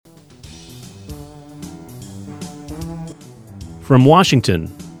From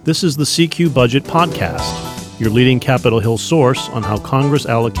Washington, this is the CQ Budget Podcast, your leading Capitol Hill source on how Congress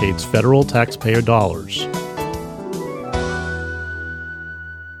allocates federal taxpayer dollars.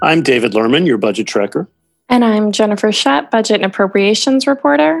 I'm David Lerman, your budget tracker. And I'm Jennifer Shutt, budget and appropriations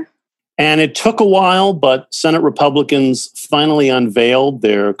reporter. And it took a while, but Senate Republicans finally unveiled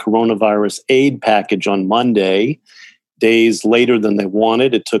their coronavirus aid package on Monday, days later than they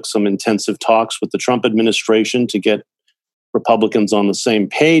wanted. It took some intensive talks with the Trump administration to get Republicans on the same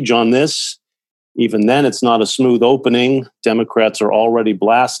page on this. Even then, it's not a smooth opening. Democrats are already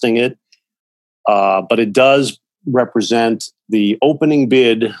blasting it. But it does represent the opening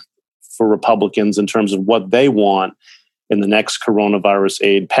bid for Republicans in terms of what they want in the next coronavirus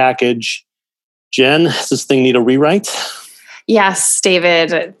aid package. Jen, does this thing need a rewrite? Yes,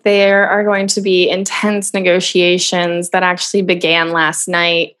 David. There are going to be intense negotiations that actually began last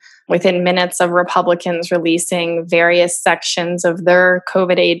night within minutes of Republicans releasing various sections of their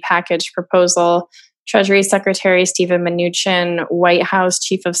COVID aid package proposal. Treasury Secretary Steven Mnuchin, White House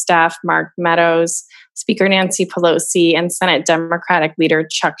Chief of Staff Mark Meadows, Speaker Nancy Pelosi, and Senate Democratic leader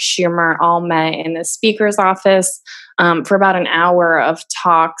Chuck Schumer all met in the Speaker's office for about an hour of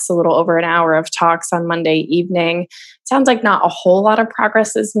talks, a little over an hour of talks on Monday evening. Sounds like not a whole lot of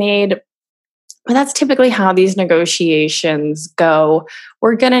progress is made, but that's typically how these negotiations go.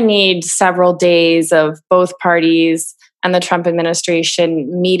 We're going to need several days of both parties and the Trump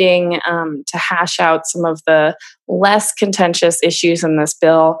administration meeting to hash out some of the less contentious issues in this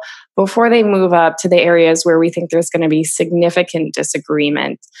bill before they move up to the areas where we think there's going to be significant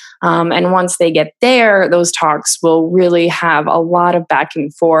disagreement. And once they get there, those talks will really have a lot of back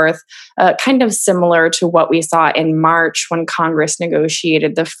and forth, kind of similar to what we saw in March when Congress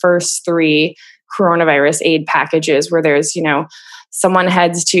negotiated the first three coronavirus aid packages, where there's, someone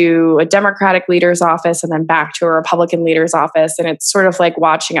heads to a Democratic leader's office and then back to a Republican leader's office. And it's sort of like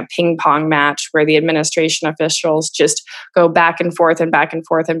watching a ping pong match where the administration officials just go back and forth and back and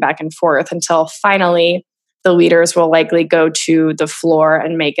forth and back and forth until finally the leaders will likely go to the floor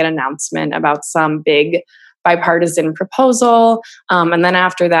and make an announcement about some big bipartisan proposal. And then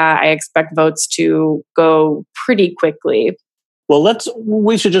after that, I expect votes to go pretty quickly. Well,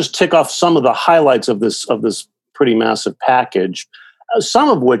 we should just tick off some of the highlights of this pretty massive package, some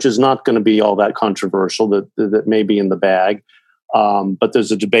of which is not going to be all that controversial, that may be in the bag. But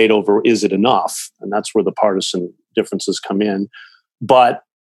there's a debate over, is it enough? And that's where the partisan differences come in. But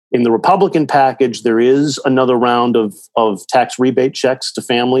in the Republican package, there is another round of tax rebate checks to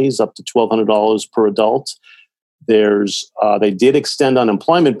families up to $1,200 per adult. They did extend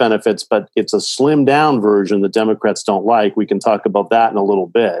unemployment benefits, but it's a slimmed down version that Democrats don't like. We can talk about that in a little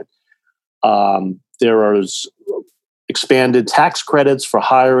bit. There is expanded tax credits for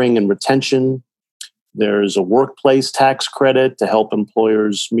hiring and retention. There's a workplace tax credit to help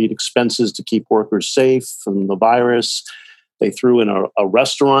employers meet expenses to keep workers safe from the virus. They threw in a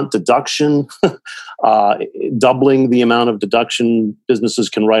restaurant deduction, doubling the amount of deduction businesses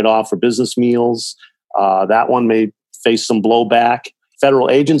can write off for business meals. That one may face some blowback.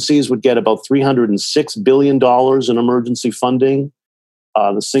 Federal agencies would get about $306 billion in emergency funding.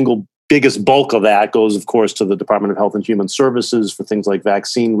 The single biggest bulk of that goes, of course, to the Department of Health and Human Services for things like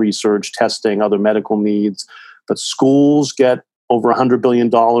vaccine research, testing, other medical needs. But schools get over $100 billion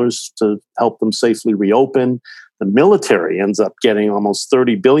to help them safely reopen. The military ends up getting almost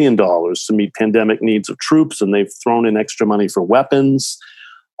 $30 billion to meet pandemic needs of troops, and they've thrown in extra money for weapons.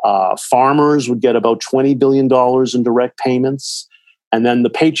 Farmers would get about $20 billion in direct payments. And then the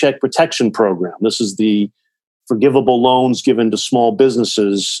Paycheck Protection Program. This is the forgivable loans given to small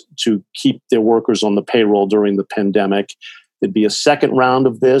businesses to keep their workers on the payroll during the pandemic. There'd be a second round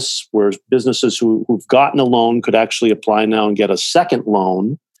of this where businesses who've gotten a loan could actually apply now and get a second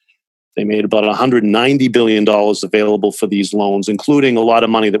loan. They made about $190 billion available for these loans, including a lot of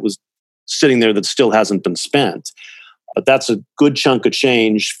money that was sitting there that still hasn't been spent. But that's a good chunk of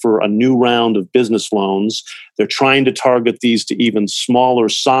change for a new round of business loans. They're trying to target these to even smaller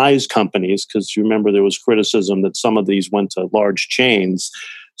size companies because you remember there was criticism that some of these went to large chains.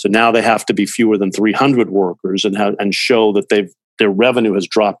 So now they have to be fewer than 300 workers and show that their revenue has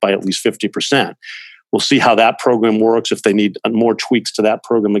dropped by at least 50%. We'll see how that program works, if they need more tweaks to that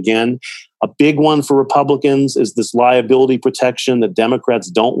program again. A big one for Republicans is this liability protection that Democrats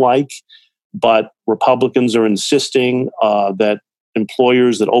don't like. But Republicans are insisting that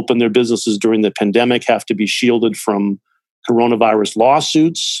employers that open their businesses during the pandemic have to be shielded from coronavirus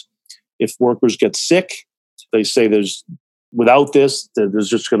lawsuits. If workers get sick, they say without this, there's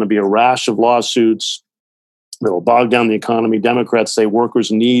just going to be a rash of lawsuits that will bog down the economy. Democrats say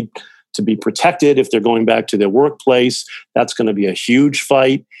workers need to be protected if they're going back to their workplace. That's going to be a huge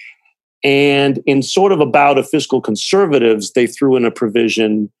fight. And in sort of a bout of fiscal conservatives, they threw in a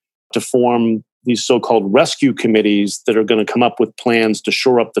provision to form these so-called rescue committees that are going to come up with plans to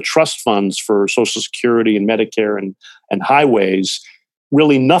shore up the trust funds for Social Security and Medicare and highways.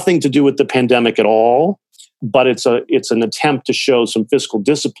 Really nothing to do with the pandemic at all, but it's an attempt to show some fiscal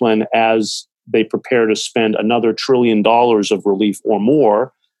discipline as they prepare to spend another $1 trillion of relief or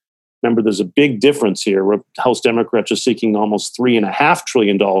more. Remember, there's a big difference here. House Democrats are seeking almost $3.5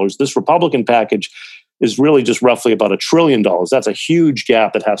 trillion. This Republican package is really just roughly about $1 trillion. That's a huge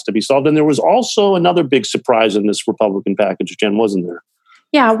gap that has to be solved. And there was also another big surprise in this Republican package, Jen, wasn't there?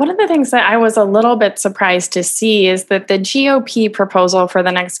 Yeah, one of the things that I was a little bit surprised to see is that the GOP proposal for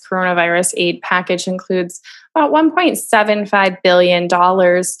the next coronavirus aid package includes about $1.75 billion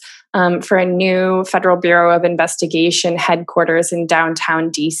for a new Federal Bureau of Investigation headquarters in downtown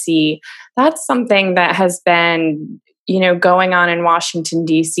DC. That's something that has been, going on in Washington,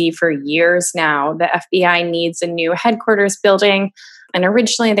 D.C. for years now. The FBI needs a new headquarters building. And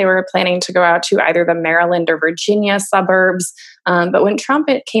originally they were planning to go out to either the Maryland or Virginia suburbs. But when Trump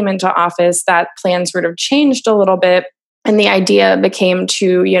came into office, that plan sort of changed a little bit. And the idea became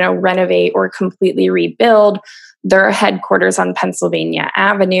to, renovate or completely rebuild their headquarters on Pennsylvania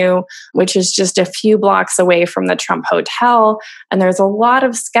Avenue, which is just a few blocks away from the Trump Hotel. And there's a lot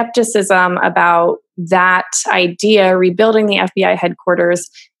of skepticism about that idea, rebuilding the FBI headquarters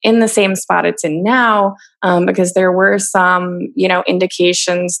in the same spot it's in now, because there were some,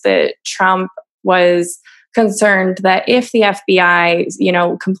 indications that Trump was concerned that if the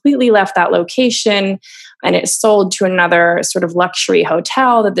FBI, completely left that location and it sold to another sort of luxury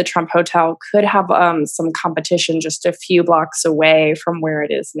hotel, that the Trump Hotel could have some competition just a few blocks away from where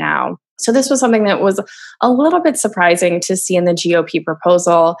it is now. So this was something that was a little bit surprising to see in the GOP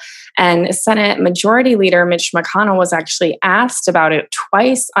proposal. And Senate Majority Leader Mitch McConnell was actually asked about it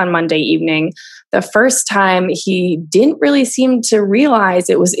twice on Monday evening. The first time, he didn't really seem to realize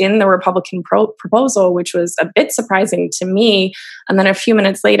it was in the Republican proposal, which was a bit surprising to me. And then a few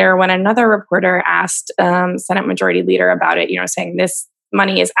minutes later, when another reporter asked Senate Majority Leader about it, saying this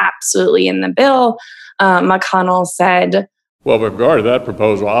money is absolutely in the bill, McConnell said, well, with regard to that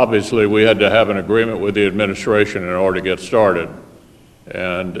proposal, obviously we had to have an agreement with the administration in order to get started.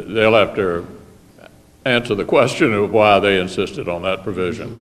 And they'll have to answer the question of why they insisted on that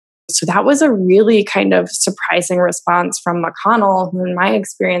provision. So that was a really kind of surprising response from McConnell, who in my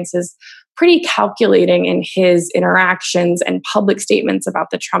experience is pretty calculating in his interactions and public statements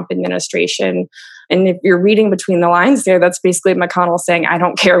about the Trump administration. And if you're reading between the lines there, that's basically McConnell saying, I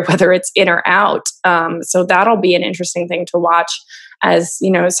don't care whether it's in or out. So that'll be an interesting thing to watch as,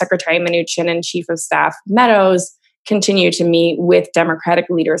 Secretary Mnuchin and Chief of Staff Meadows continue to meet with Democratic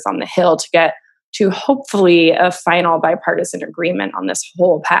leaders on the Hill to get to hopefully a final bipartisan agreement on this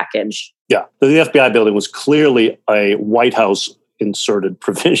whole package. Yeah, the FBI building was clearly a White House inserted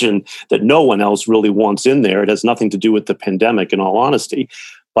provision that no one else really wants in there. It has nothing to do with the pandemic, in all honesty.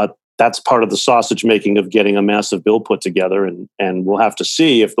 But that's part of the sausage making of getting a massive bill put together. And we'll have to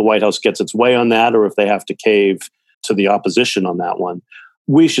see if the White House gets its way on that or if they have to cave to the opposition on that one.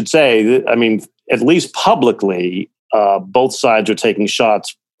 We should say that, at least publicly, both sides are taking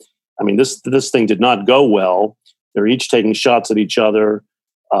shots. This thing did not go well. They're each taking shots at each other.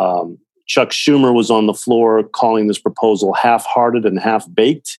 Chuck Schumer was on the floor calling this proposal half-hearted and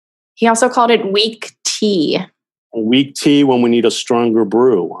half-baked. He also called it weak tea. Weak tea when we need a stronger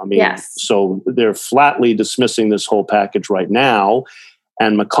brew. Yes. So they're flatly dismissing this whole package right now.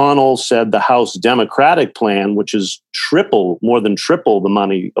 And McConnell said the House Democratic plan, which is more than triple the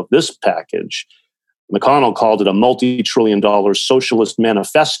money of this package, McConnell called it a multi-trillion-dollar socialist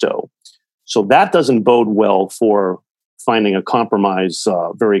manifesto. So that doesn't bode well for finding a compromise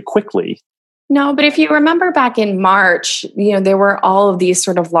very quickly. No, but if you remember back in March, there were all of these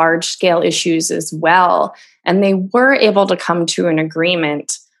sort of large-scale issues as well. And they were able to come to an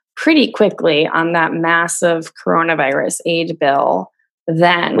agreement pretty quickly on that massive coronavirus aid bill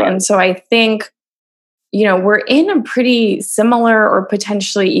then. Right. And so I think, we're in a pretty similar or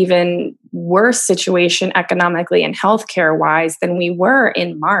potentially even worse situation economically and healthcare wise than we were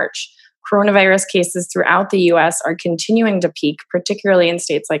in March. Coronavirus cases throughout the U.S. are continuing to peak, particularly in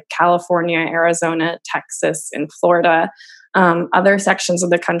states like California, Arizona, Texas, and Florida. Other sections of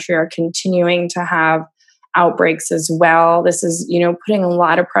the country are continuing to have outbreaks as well. This is, putting a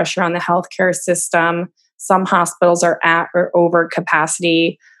lot of pressure on the healthcare system. Some hospitals are at or over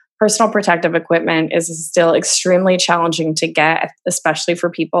capacity. Personal protective equipment is still extremely challenging to get, especially for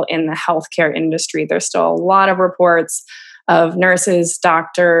people in the healthcare industry. There's still a lot of reports of nurses,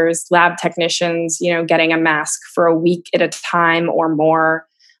 doctors, lab technicians, getting a mask for a week at a time or more.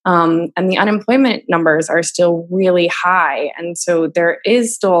 And the unemployment numbers are still really high. And so there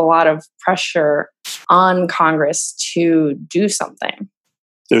is still a lot of pressure on Congress to do something.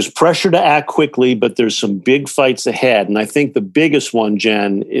 There's pressure to act quickly, but there's some big fights ahead. And I think the biggest one,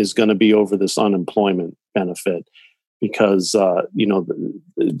 Jen, is going to be over this unemployment benefit, because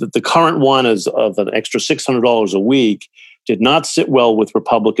the current one is of an extra $600 a week did not sit well with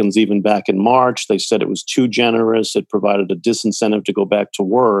Republicans even back in March. They said it was too generous. It provided a disincentive to go back to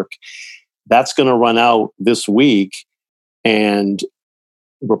work. That's going to run out this week, and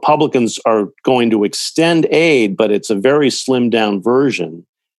Republicans are going to extend aid, but it's a very slimmed down version.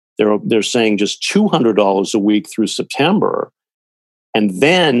 They're saying just $200 a week through September, and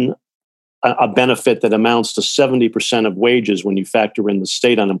then a benefit that amounts to 70% of wages when you factor in the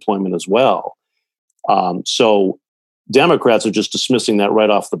state unemployment as well. So Democrats are just dismissing that right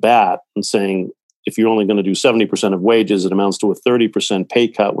off the bat and saying, if you're only going to do 70% of wages, it amounts to a 30% pay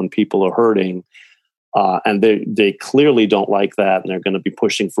cut when people are hurting. And they clearly don't like that, and they're going to be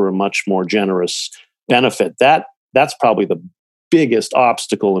pushing for a much more generous benefit. That's probably the biggest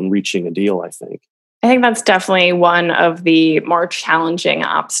obstacle in reaching a deal, I think. I think that's definitely one of the more challenging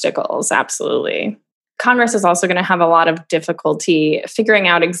obstacles. Absolutely. Congress is also going to have a lot of difficulty figuring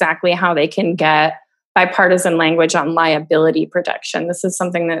out exactly how they can get bipartisan language on liability protection. This is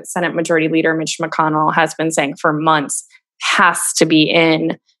something that Senate Majority Leader Mitch McConnell has been saying for months has to be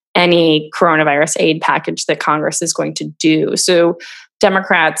in any coronavirus aid package that Congress is going to do. So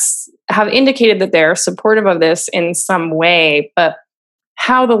Democrats have indicated that they're supportive of this in some way, but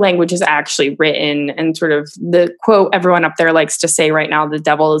how the language is actually written and sort of the quote everyone up there likes to say right now, the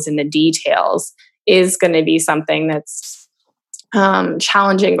devil is in the details, is going to be something that's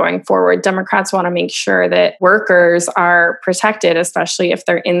challenging going forward. Democrats want to make sure that workers are protected, especially if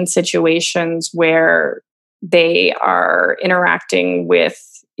they're in situations where they are interacting with,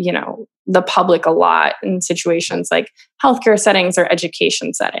 the public a lot in situations like healthcare settings or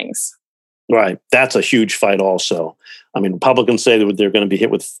education settings. Right. That's a huge fight also. I mean, Republicans say that they're going to be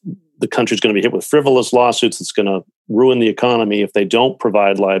the country's going to be hit with frivolous lawsuits. It's going to ruin the economy if they don't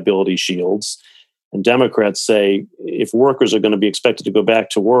provide liability shields. And Democrats say if workers are going to be expected to go back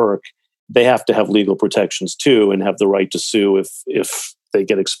to work, they have to have legal protections too and have the right to sue if they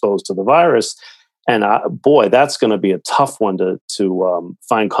get exposed to the virus. And boy, that's going to be a tough one to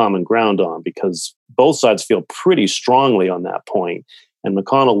find common ground on, because both sides feel pretty strongly on that point. And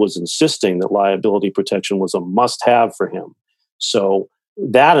McConnell was insisting that liability protection was a must-have for him. So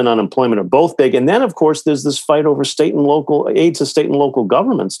that and unemployment are both big. And then, of course, there's this fight over state and local aid to state and local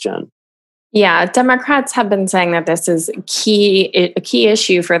governments, Jen. Yeah, Democrats have been saying that this is a key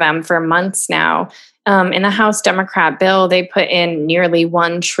issue for them for months now. In the House Democrat bill, they put in nearly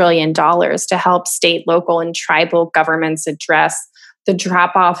 $1 trillion to help state, local, and tribal governments address the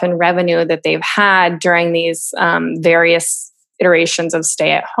drop-off in revenue that they've had during these various iterations of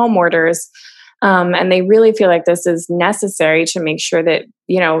stay-at-home orders. And they really feel like this is necessary to make sure that,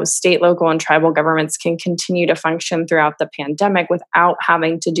 state, local, and tribal governments can continue to function throughout the pandemic without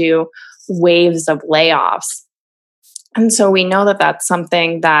having to do waves of layoffs. And so we know that that's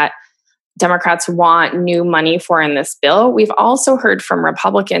something that Democrats want new money for in this bill. We've also heard from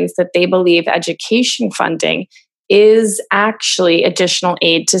Republicans that they believe education funding is actually additional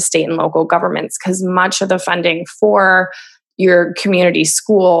aid to state and local governments, because much of the funding for your community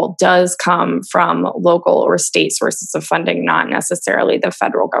school does come from local or state sources of funding, not necessarily the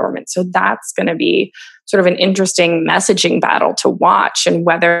federal government. So that's going to be sort of an interesting messaging battle to watch, and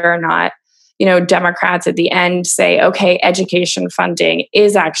whether or not Democrats at the end say, okay, education funding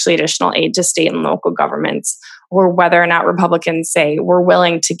is actually additional aid to state and local governments, or whether or not Republicans say we're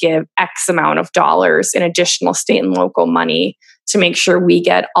willing to give X amount of dollars in additional state and local money to make sure we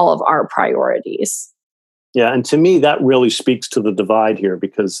get all of our priorities. Yeah, and to me, that really speaks to the divide here,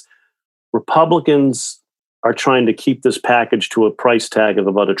 because Republicans are trying to keep this package to a price tag of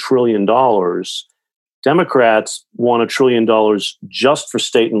about $1 trillion. Democrats want $1 trillion just for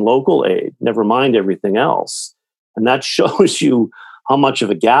state and local aid, never mind everything else. And that shows you how much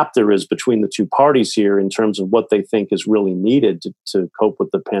of a gap there is between the two parties here in terms of what they think is really needed to cope with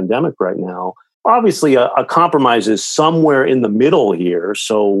the pandemic right now. Obviously, a compromise is somewhere in the middle here.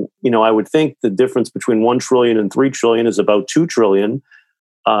 So, I would think the difference between $1 trillion and $3 trillion is about $2 trillion.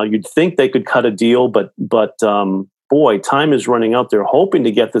 You'd think they could cut a deal, but boy, time is running out. They're hoping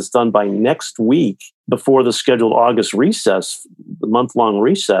to get this done by next week before the scheduled August recess, the month-long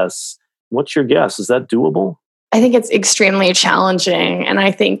recess. What's your guess? Is that doable? I think it's extremely challenging. And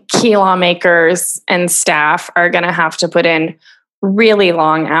I think key lawmakers and staff are going to have to put in really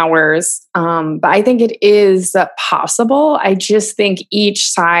long hours. But I think it is possible. I just think each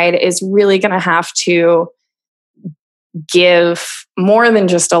side is really going to have to give more than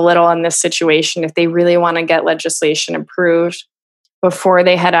just a little in this situation if they really want to get legislation approved before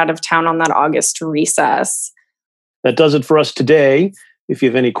they head out of town on that August recess. That does it for us today. If you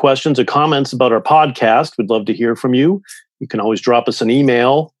have any questions or comments about our podcast, we'd love to hear from you. You can always drop us an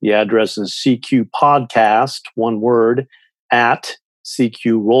email. The address is cqpodcast, one word, at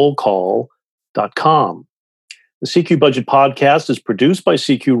cqrollcall.com. The CQ Budget Podcast is produced by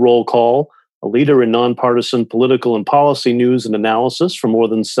CQ Roll Call, a leader in nonpartisan political and policy news and analysis for more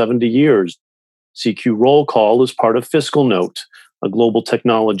than 70 years. CQ Roll Call is part of Fiscal Note, a global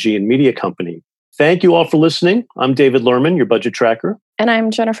technology and media company. Thank you all for listening. I'm David Lerman, your budget tracker. And I'm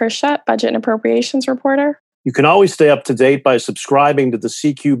Jennifer Shutt, budget and appropriations reporter. You can always stay up to date by subscribing to the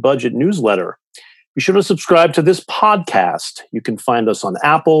CQ Budget newsletter. Be sure to subscribe to this podcast. You can find us on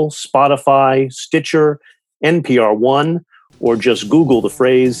Apple, Spotify, Stitcher, NPR One, or just Google the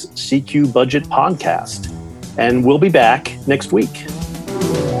phrase CQ Budget Podcast. And we'll be back next week.